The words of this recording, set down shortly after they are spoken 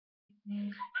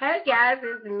Hey guys,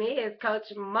 it's me, it's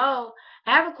Coach Mo.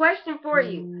 I have a question for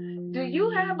you. Do you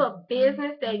have a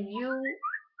business that you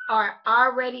are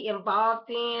already involved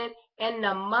in and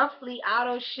the monthly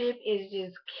auto ship is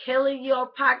just killing your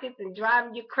pockets and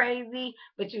driving you crazy,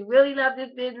 but you really love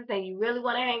this business and you really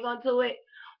want to hang on to it?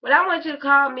 Well, I want you to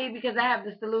call me because I have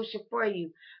the solution for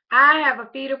you. I have a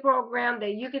feeder program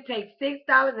that you can take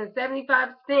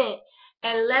 $6.75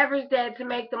 and leverage that to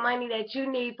make the money that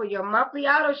you need for your monthly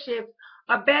auto ship.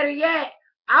 Or better yet,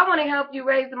 I want to help you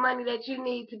raise the money that you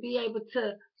need to be able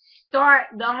to start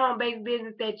the home-based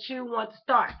business that you want to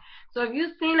start. So if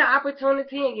you've seen an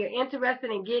opportunity and you're interested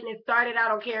in getting it started, I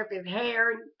don't care if it's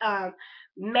hair,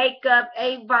 makeup,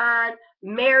 Avon,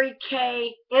 Mary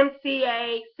Kay,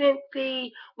 MCA,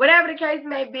 Scentsy, whatever the case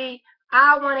may be,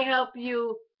 I want to help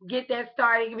you get that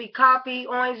started. It can be coffee,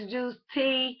 orange juice,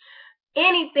 tea,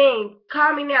 anything.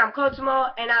 Call me now. I'm Coach Mo,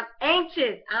 and I'm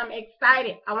anxious. I'm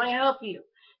excited. I want to help you.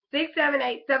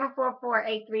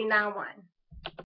 678-744-8391.